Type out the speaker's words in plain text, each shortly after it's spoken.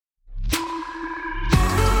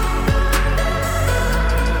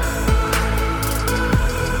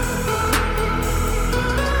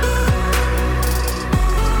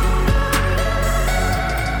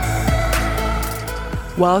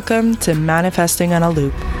Welcome to Manifesting on a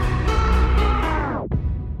Loop.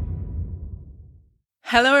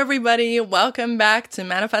 Hello, everybody. Welcome back to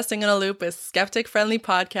Manifesting on a Loop, a skeptic-friendly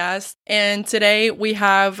podcast. And today we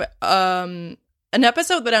have an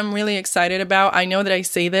episode that I'm really excited about. I know that I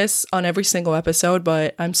say this on every single episode,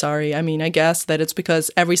 but I'm sorry. I guess that it's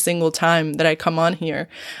because every single time that I come on here,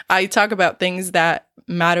 I talk about things that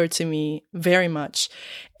matter to me very much.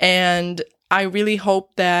 And I really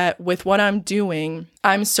hope that with what I'm doing,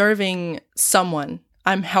 I'm serving someone.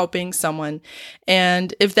 I'm helping someone.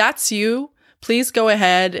 And if that's you, please go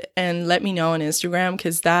ahead and let me know on Instagram,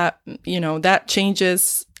 because that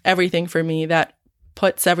changes everything for me. That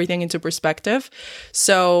puts everything into perspective.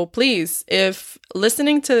 So please, if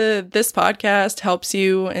listening to this podcast helps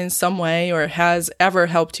you in some way or has ever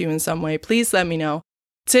helped you in some way, please let me know.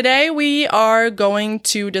 Today, we are going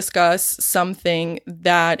to discuss something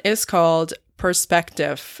that is called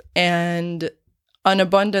perspective and an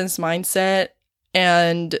abundance mindset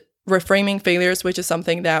and reframing failures, which is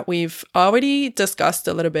something that we've already discussed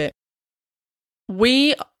a little bit.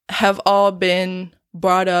 We have all been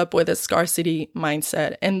brought up with a scarcity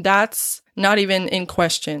mindset, and that's not even in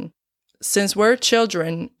question. Since we're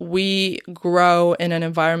children, we grow in an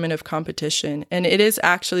environment of competition, and it is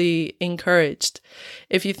actually encouraged.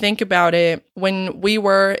 If you think about it, when we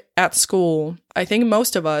were at school, I think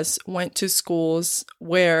most of us went to schools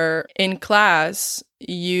where in class,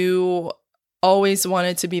 you always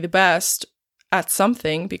wanted to be the best at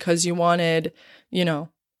something because you wanted,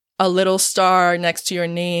 a little star next to your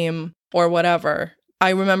name or whatever. I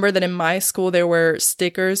remember that in my school, there were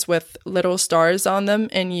stickers with little stars on them,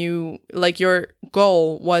 and your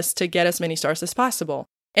goal was to get as many stars as possible.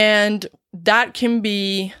 And that can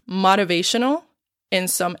be motivational in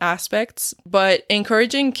some aspects, but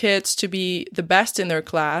encouraging kids to be the best in their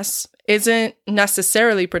class isn't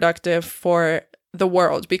necessarily productive for the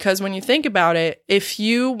world. Because when you think about it, if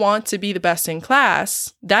you want to be the best in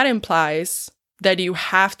class, that implies that you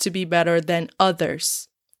have to be better than others,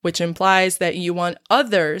 which implies that you want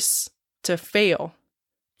others to fail.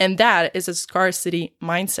 And that is a scarcity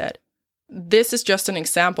mindset. This is just an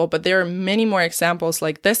example, but there are many more examples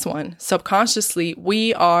like this one. Subconsciously,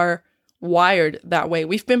 we are wired that way.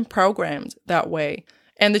 We've been programmed that way.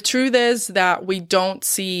 And the truth is that we don't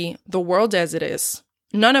see the world as it is.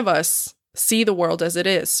 None of us see the world as it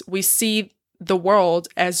is. We see the world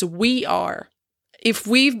as we are. If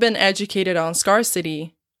we've been educated on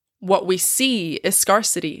scarcity, what we see is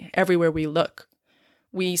scarcity everywhere we look.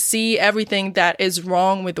 We see everything that is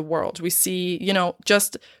wrong with the world. We see,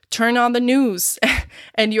 just turn on the news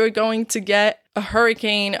and you're going to get a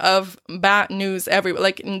hurricane of bad news everywhere.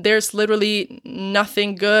 Like, there's literally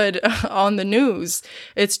nothing good on the news.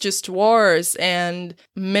 It's just wars and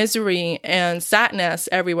misery and sadness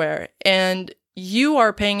everywhere. And you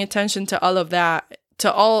are paying attention to all of that,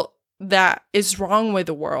 to all that is wrong with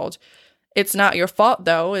the world. It's not your fault,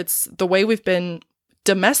 though. It's the way we've been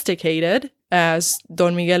domesticated, as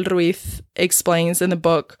Don Miguel Ruiz explains in the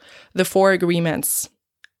book, The Four Agreements.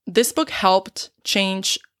 This book helped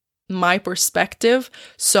change my perspective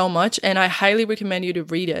so much, and I highly recommend you to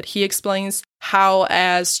read it. He explains how,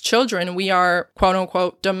 as children, we are, quote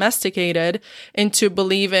unquote, domesticated into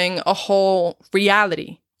believing a whole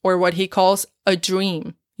reality, or what he calls a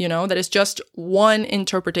dream, that is just one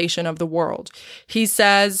interpretation of the world. He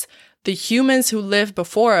says, the humans who live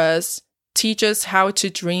before us teach us how to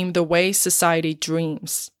dream the way society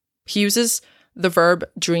dreams. He uses the verb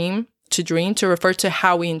dream to refer to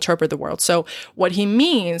how we interpret the world. So what he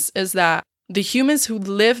means is that the humans who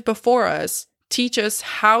live before us teach us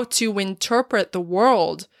how to interpret the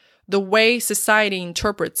world the way society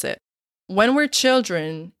interprets it. When we're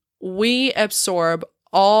children, we absorb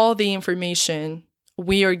all the information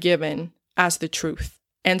we are given as the truth.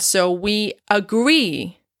 And so we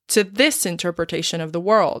agree to this interpretation of the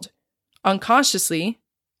world unconsciously,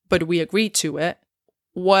 but we agree to it.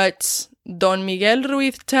 What Don Miguel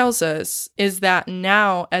Ruiz tells us is that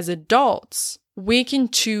now, as adults, we can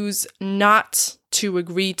choose not to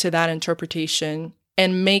agree to that interpretation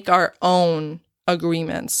and make our own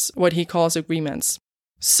agreements, what he calls agreements.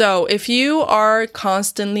 So if you are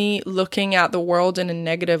constantly looking at the world in a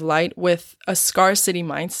negative light with a scarcity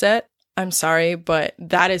mindset, I'm sorry, but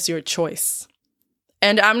that is your choice.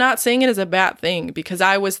 And I'm not saying it is a bad thing, because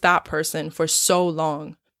I was that person for so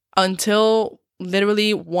long. Until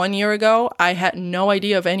literally 1 year ago, I had no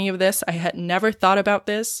idea of any of this. I had never thought about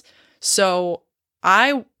this. So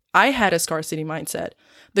I had a scarcity mindset.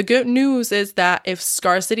 The good news is that if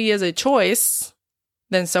scarcity is a choice,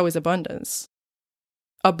 then so is abundance.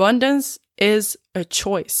 Abundance is a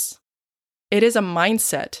choice. It is a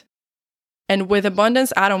mindset. And with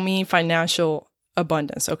abundance, I don't mean financial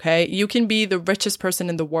abundance, okay? You can be the richest person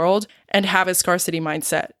in the world and have a scarcity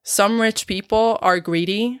mindset. Some rich people are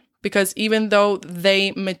greedy because even though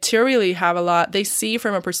they materially have a lot, they see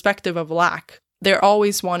from a perspective of lack. They're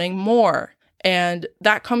always wanting more. And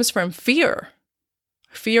that comes from fear.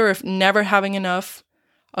 Fear of never having enough,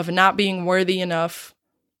 of not being worthy enough,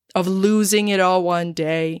 of losing it all one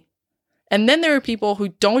day. And then there are people who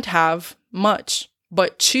don't have much,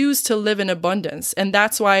 but choose to live in abundance. And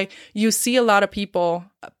that's why you see a lot of people,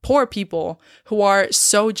 poor people, who are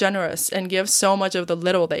so generous and give so much of the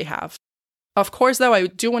little they have. Of course, though, I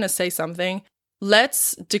do want to say something.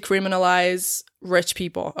 Let's decriminalize rich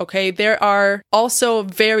people, okay? There are also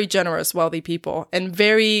very generous, wealthy people and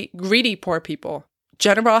very greedy, poor people.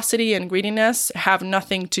 Generosity and greediness have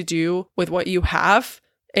nothing to do with what you have.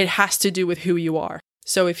 It has to do with who you are.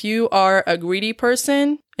 So if you are a greedy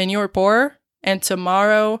person and you're poor, and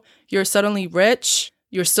tomorrow you're suddenly rich,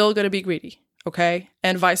 you're still going to be greedy, okay?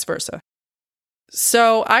 And vice versa.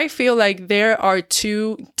 So I feel like there are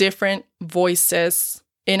two different voices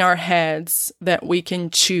in our heads that we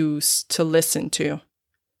can choose to listen to.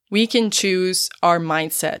 We can choose our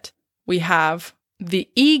mindset. We have the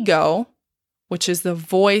ego, which is the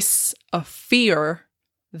voice of fear,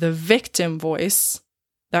 the victim voice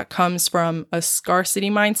that comes from a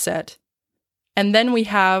scarcity mindset. And then we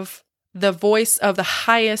have the voice of the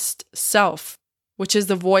highest self, which is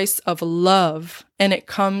the voice of love, and it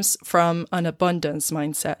comes from an abundance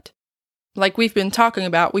mindset. Like we've been talking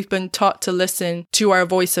about, we've been taught to listen to our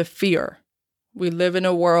voice of fear. We live in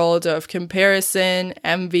a world of comparison,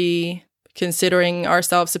 envy, considering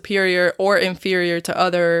ourselves superior or inferior to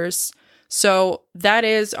others. So that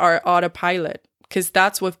is our autopilot, because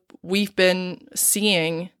that's what we've been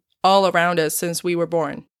seeing all around us since we were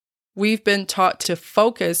born. We've been taught to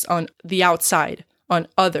focus on the outside, on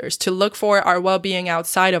others, to look for our well-being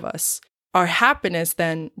outside of us. Our happiness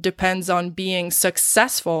then depends on being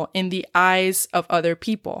successful in the eyes of other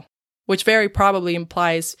people, which very probably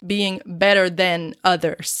implies being better than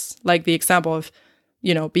others, like the example of,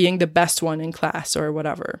 being the best one in class or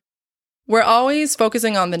whatever. We're always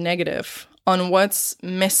focusing on the negative, on what's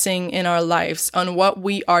missing in our lives, on what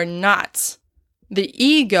we are not. The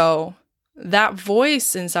ego, that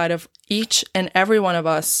voice inside of each and every one of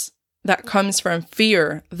us that comes from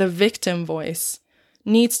fear, the victim voice,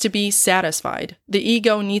 needs to be satisfied. The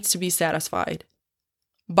ego needs to be satisfied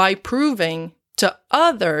by proving to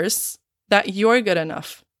others that you're good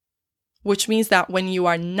enough, which means that when you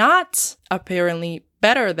are not apparently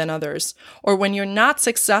better than others, or when you're not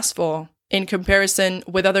successful in comparison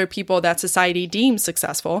with other people that society deems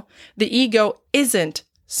successful, the ego isn't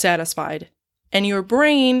satisfied. And your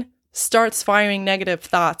brain starts firing negative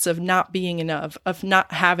thoughts of not being enough, of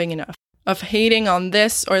not having enough, of hating on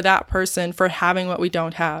this or that person for having what we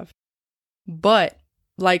don't have. But,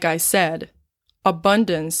 like I said,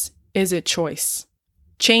 abundance is a choice.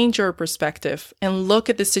 Change your perspective and look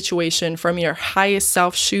at the situation from your highest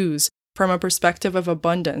self shoes, from a perspective of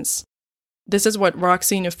abundance. This is what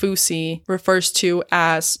Roxy Nafousi refers to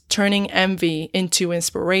as turning envy into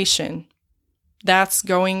inspiration. That's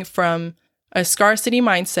going from a scarcity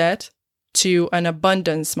mindset to an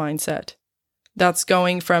abundance mindset. That's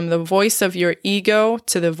going from the voice of your ego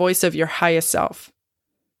to the voice of your highest self.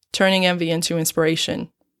 Turning envy into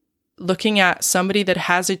inspiration. Looking at somebody that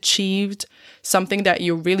has achieved something that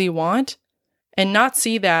you really want and not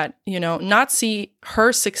see that, not see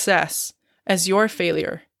her success as your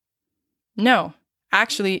failure. No,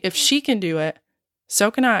 actually, if she can do it,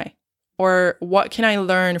 so can I. Or what can I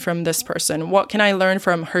learn from this person? What can I learn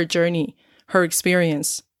from her journey, her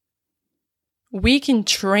experience? We can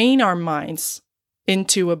train our minds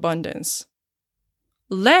into abundance.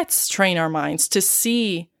 Let's train our minds to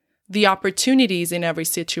see the opportunities in every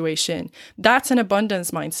situation. That's an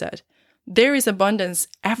abundance mindset. There is abundance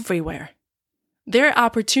everywhere. There are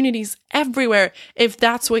opportunities everywhere if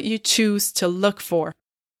that's what you choose to look for.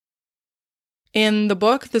 In the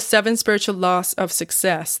book, The 7 Spiritual Laws of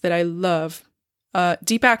Success, that I love,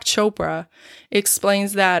 Deepak Chopra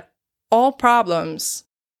explains that all problems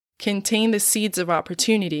contain the seeds of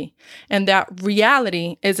opportunity, and that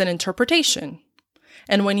reality is an interpretation.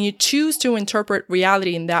 And when you choose to interpret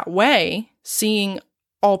reality in that way, seeing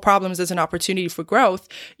all problems as an opportunity for growth,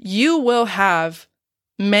 you will have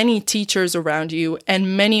many teachers around you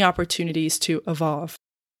and many opportunities to evolve.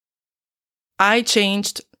 I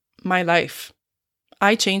changed my life.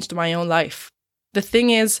 I changed my own life. The thing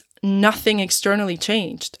is, nothing externally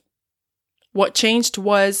changed. What changed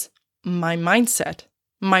was my mindset,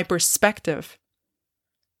 my perspective.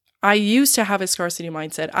 I used to have a scarcity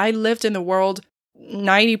mindset. I lived in the world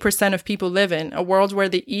 90% of people live in, a world where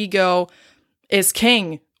the ego is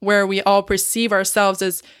king, where we all perceive ourselves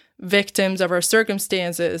as victims of our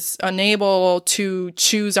circumstances, unable to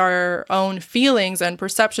choose our own feelings and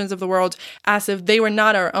perceptions of the world as if they were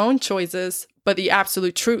not our own choices, but the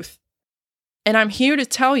absolute truth. And I'm here to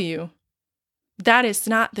tell you that is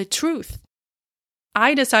not the truth.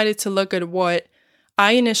 I decided to look at what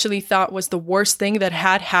I initially thought was the worst thing that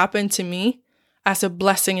had happened to me as a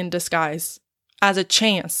blessing in disguise, as a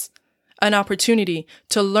chance, an opportunity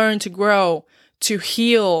to learn, to grow, to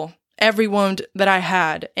heal every wound that I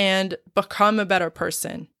had and become a better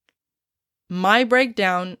person. My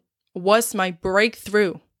breakdown was my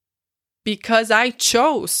breakthrough because I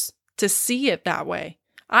chose to see it that way.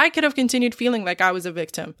 I could have continued feeling like I was a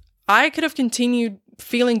victim. I could have continued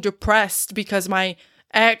feeling depressed because my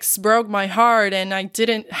ex broke my heart and I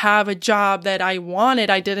didn't have a job that I wanted.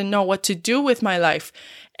 I didn't know what to do with my life.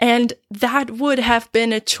 And that would have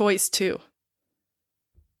been a choice too.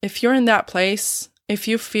 If you're in that place, if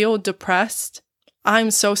you feel depressed,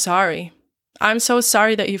 I'm so sorry. I'm so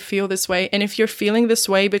sorry that you feel this way. And if you're feeling this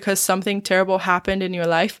way because something terrible happened in your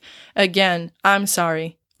life, again, I'm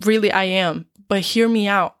sorry. Really, I am. But hear me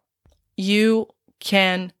out. You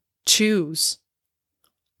can choose.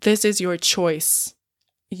 This is your choice.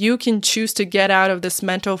 You can choose to get out of this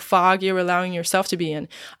mental fog you're allowing yourself to be in.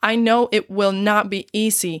 I know it will not be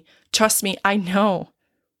easy. Trust me, I know.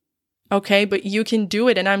 Okay, but you can do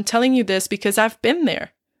it. And I'm telling you this because I've been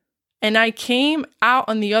there. And I came out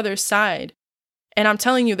on the other side. And I'm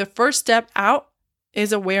telling you, the first step out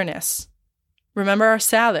is awareness. Remember our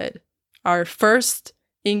salad. Our first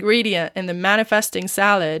ingredient in the manifesting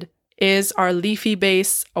salad is our leafy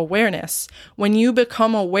base awareness. When you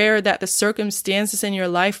become aware that the circumstances in your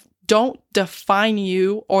life don't define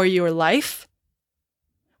you or your life,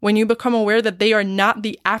 when you become aware that they are not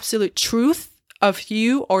the absolute truth of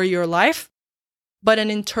you or your life, but an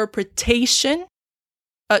interpretation,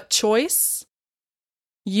 a choice,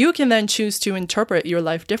 you can then choose to interpret your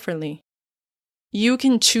life differently. You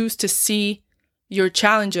can choose to see your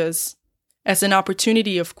challenges as an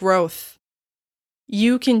opportunity of growth.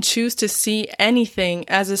 You can choose to see anything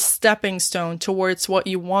as a stepping stone towards what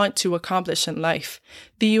you want to accomplish in life.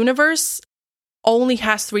 The universe only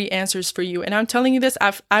has 3 answers for you. And I'm telling you this,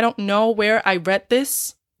 I don't know where I read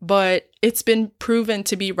this, but it's been proven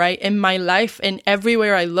to be right in my life, and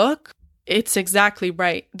everywhere I look, it's exactly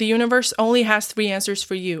right. The universe only has 3 answers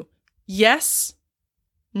for you. Yes,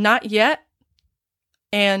 not yet,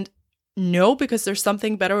 and no, because there's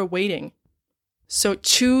something better awaiting. So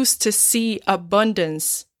choose to see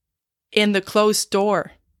abundance in the closed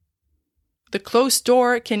door. The closed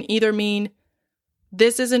door can either mean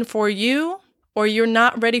this isn't for you or you're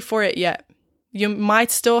not ready for it yet. You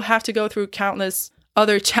might still have to go through countless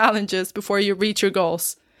other challenges before you reach your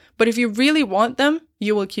goals. But if you really want them,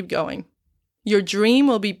 you will keep going. Your dream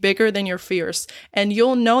will be bigger than your fears. And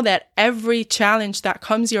you'll know that every challenge that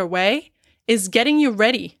comes your way is getting you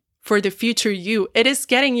ready for the future you. It is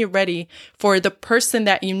getting you ready for the person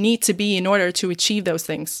that you need to be in order to achieve those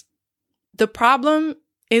things. The problem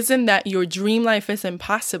isn't that your dream life is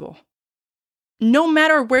impossible. No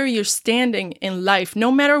matter where you're standing in life,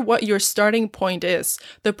 no matter what your starting point is,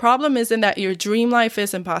 the problem isn't that your dream life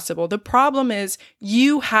is impossible. The problem is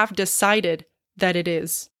you have decided that it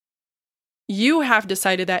is. You have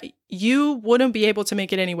decided that you wouldn't be able to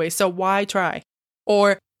make it anyway, so why try?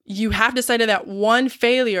 Or you have decided that one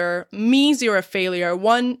failure means you're a failure.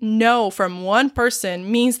 One no from one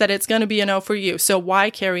person means that it's going to be a no for you, so why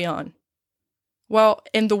carry on? Well,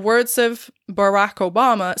 in the words of Barack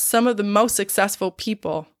Obama, some of the most successful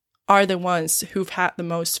people are the ones who've had the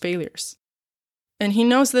most failures. And he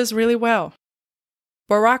knows this really well.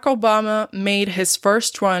 Barack Obama made his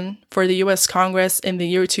first run for the US Congress in the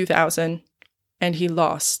year 2000, and he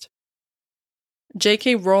lost.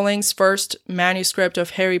 J.K. Rowling's first manuscript of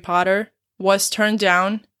Harry Potter was turned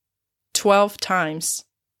down 12 times.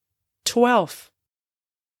 12.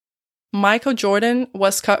 Michael Jordan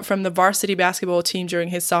was cut from the varsity basketball team during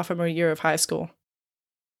his sophomore year of high school.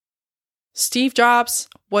 Steve Jobs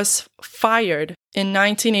was fired in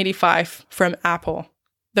 1985 from Apple,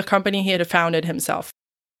 the company he had founded himself.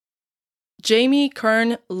 Jamie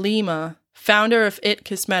Kern Lima, founder of IT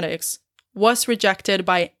Cosmetics, was rejected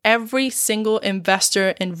by every single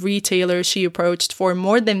investor and retailer she approached for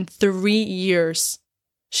more than 3 years.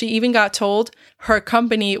 She even got told her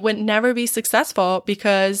company would never be successful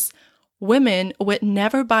because women would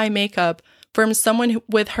never buy makeup from someone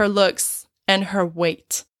with her looks and her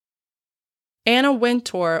weight. Anna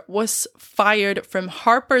Wintour was fired from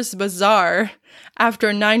Harper's Bazaar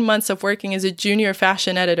after 9 months of working as a junior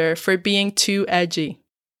fashion editor for being too edgy.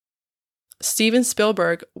 Steven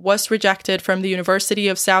Spielberg was rejected from the University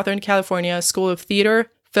of Southern California School of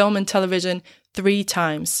Theater, Film, and Television 3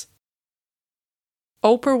 times.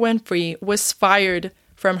 Oprah Winfrey was fired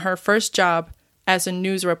from her first job as a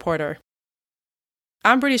news reporter.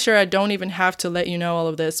 I'm pretty sure I don't even have to let you know all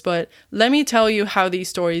of this, but let me tell you how these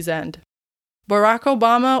stories end. Barack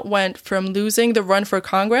Obama went from losing the run for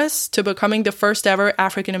Congress to becoming the first ever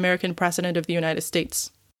African-American president of the United States.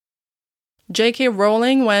 J.K.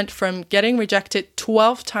 Rowling went from getting rejected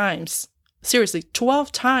 12 times, seriously,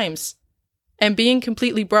 12 times, and being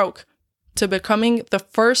completely broke, to becoming the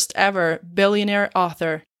first ever billionaire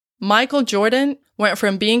author. Michael Jordan went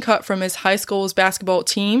from being cut from his high school's basketball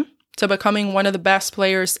team to becoming one of the best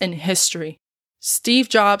players in history. Steve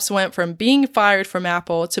Jobs went from being fired from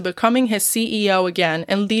Apple to becoming his CEO again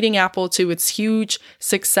and leading Apple to its huge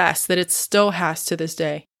success that it still has to this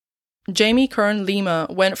day. Jamie Kern Lima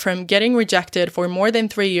went from getting rejected for more than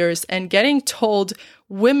 3 years and getting told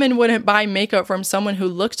women wouldn't buy makeup from someone who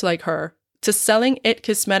looked like her to selling IT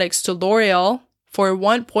Cosmetics to L'Oreal for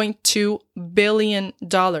 $1.2 billion,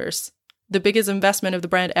 the biggest investment of the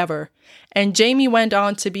brand ever. And Jamie went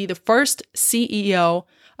on to be the first CEO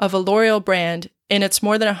of a L'Oreal brand in its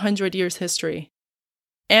more than 100 years history.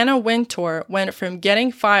 Anna Wintour went from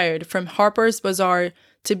getting fired from Harper's Bazaar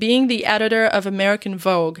to being the editor of American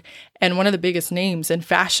Vogue and one of the biggest names in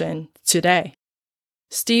fashion today.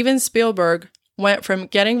 Steven Spielberg went from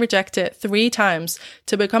getting rejected 3 times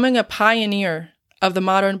to becoming a pioneer of the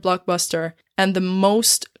modern blockbuster and the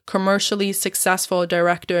most commercially successful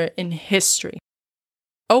director in history.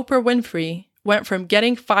 Oprah Winfrey went from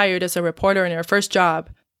getting fired as a reporter in her first job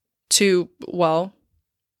to, well,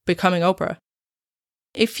 becoming Oprah.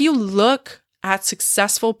 If you look at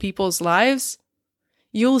successful people's lives,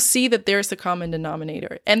 you'll see that there's a common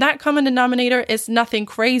denominator. And that common denominator is nothing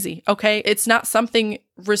crazy, okay? It's not something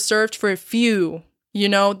reserved for a few. You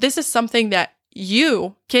know, this is something that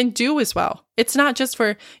you can do as well. It's not just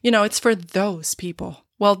for, it's for those people.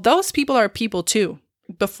 Well, those people are people too.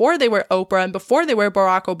 Before they were Oprah and before they were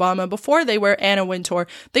Barack Obama, before they were Anna Wintour,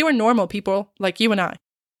 they were normal people like you and I.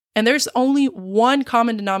 And there's only one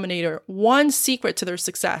common denominator, one secret to their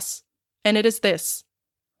success. And it is this.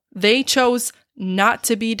 They chose not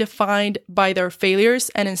to be defined by their failures,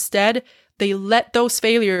 and instead, they let those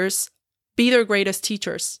failures be their greatest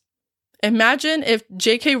teachers. Imagine if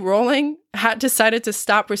J.K. Rowling had decided to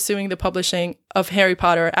stop pursuing the publishing of Harry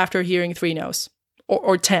Potter after hearing 3 no's,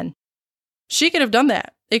 or 10. She could have done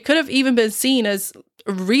that. It could have even been seen as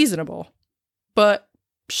reasonable, but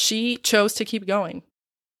she chose to keep going.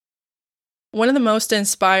 One of the most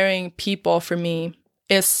inspiring people for me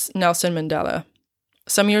is Nelson Mandela.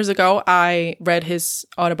 Some years ago, I read his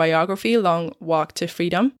autobiography, Long Walk to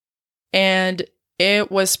Freedom, and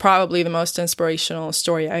it was probably the most inspirational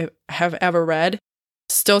story I have ever read.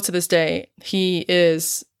 Still to this day, he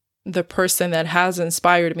is the person that has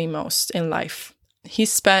inspired me most in life. He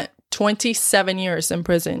spent 27 years in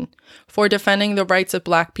prison for defending the rights of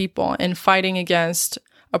Black people and fighting against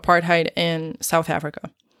apartheid in South Africa.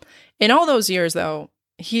 In all those years, though,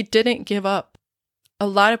 he didn't give up. A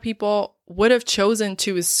lot of people would have chosen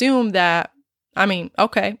to assume that,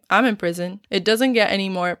 okay, I'm in prison. It doesn't get any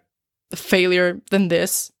more failure than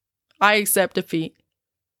this. I accept defeat.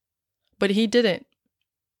 But he didn't.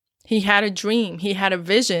 He had a dream. He had a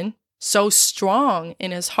vision so strong in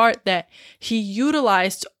his heart that he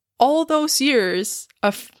utilized all those years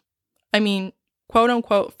of, quote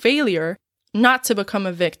unquote, failure, not to become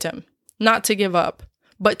a victim, not to give up,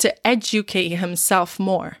 but to educate himself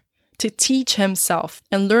more, to teach himself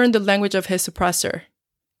and learn the language of his oppressor,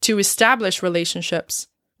 to establish relationships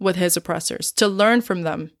with his oppressors, to learn from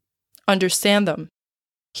them, understand them.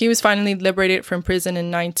 He was finally liberated from prison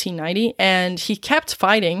in 1990, and he kept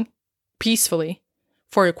fighting peacefully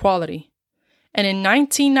for equality. And in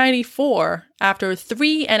 1994, after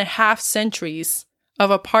 3.5 centuries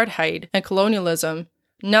of apartheid and colonialism,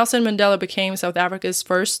 Nelson Mandela became South Africa's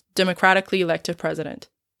first democratically elected president.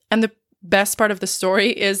 And the best part of the story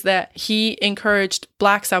is that he encouraged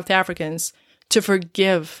Black South Africans to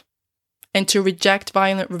forgive and to reject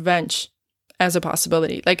violent revenge as a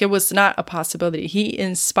possibility. Like, it was not a possibility. He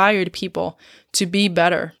inspired people to be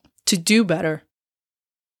better, to do better.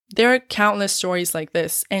 There are countless stories like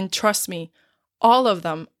this, and trust me, all of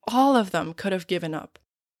them could have given up.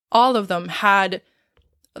 All of them had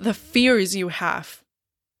the fears you have.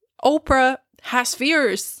 Oprah has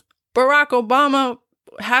fears. Barack Obama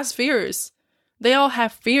has fears. They all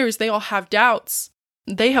have fears. They all have doubts.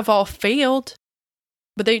 They have all failed,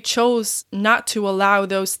 but they chose not to allow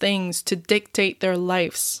those things to dictate their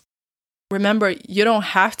lives. Remember, you don't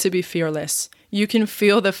have to be fearless. You can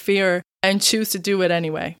feel the fear and choose to do it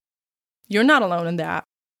anyway. You're not alone in that.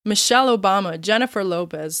 Michelle Obama, Jennifer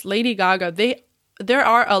Lopez, Lady Gaga, there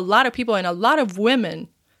are a lot of people and a lot of women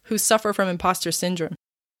who suffer from imposter syndrome.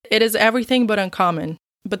 It is everything but uncommon,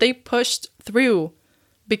 but they pushed through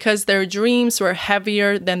because their dreams were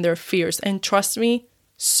heavier than their fears. And trust me,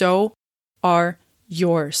 so are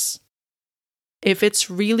yours. If it's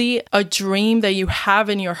really a dream that you have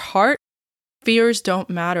in your heart, fears don't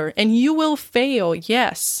matter. And you will fail,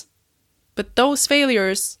 yes. But those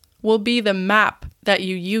failures will be the map that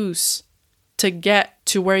you use to get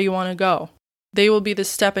to where you want to go. They will be the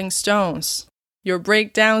stepping stones. Your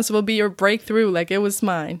breakdowns will be your breakthrough, like it was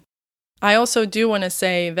mine. I also do want to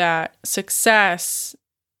say that success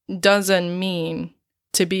doesn't mean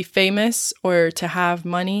to be famous or to have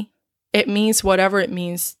money. It means whatever it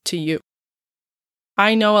means to you.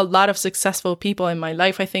 I know a lot of successful people in my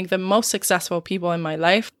life. I think the most successful people in my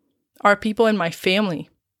life are people in my family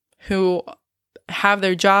who have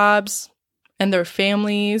their jobs and their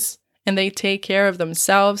families, and they take care of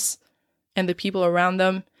themselves and the people around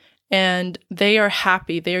them, and they are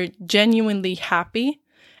happy. They're genuinely happy,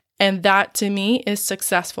 and that to me is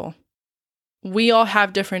successful. We all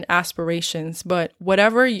have different aspirations, but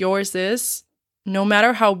whatever yours is, no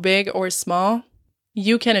matter how big or small,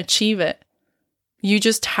 you can achieve it. You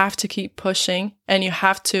just have to keep pushing, and you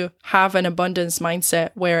have to have an abundance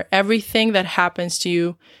mindset where everything that happens to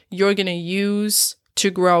you, you're going to use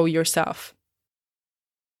to grow yourself.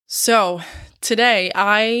 So today,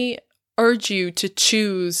 I urge you to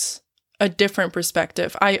choose a different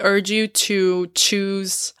perspective. I urge you to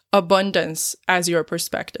choose abundance as your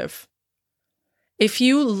perspective. If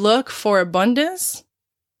you look for abundance,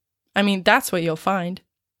 that's what you'll find.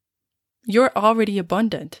 You're already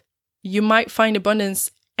abundant. You might find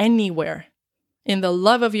abundance anywhere, in the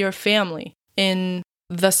love of your family, in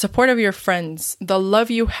the support of your friends, the love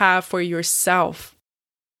you have for yourself,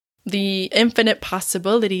 the infinite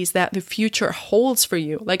possibilities that the future holds for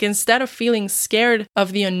you. Like, instead of feeling scared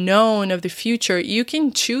of the unknown of the future, you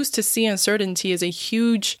can choose to see uncertainty as a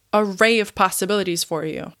huge array of possibilities for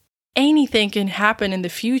you. Anything can happen in the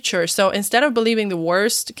future. So instead of believing the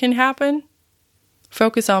worst can happen,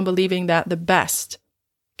 focus on believing that the best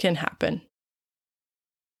can happen.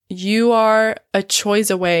 You are a choice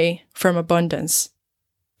away from abundance.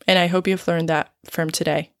 And I hope you've learned that from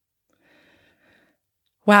today.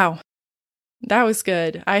 Wow, that was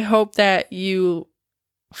good. I hope that you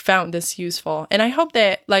found this useful. And I hope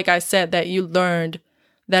that, like I said, that you learned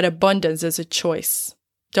that abundance is a choice.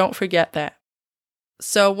 Don't forget that.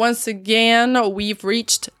 So once again, we've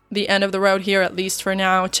reached the end of the road here, at least for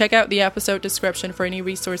now. Check out the episode description for any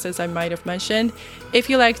resources I might have mentioned. If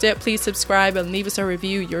you liked it, please subscribe and leave us a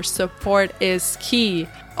review. Your support is key.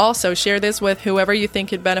 Also, share this with whoever you think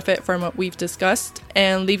could benefit from what we've discussed,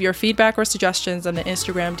 and leave your feedback or suggestions on the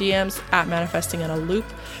Instagram DMs at Manifesting in a Loop.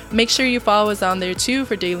 Make sure you follow us on there too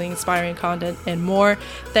for daily inspiring content and more.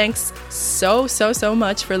 Thanks so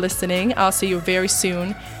much for listening. I'll see you very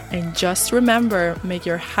soon. And just remember, make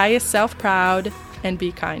your highest self proud and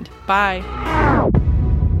be kind. Bye.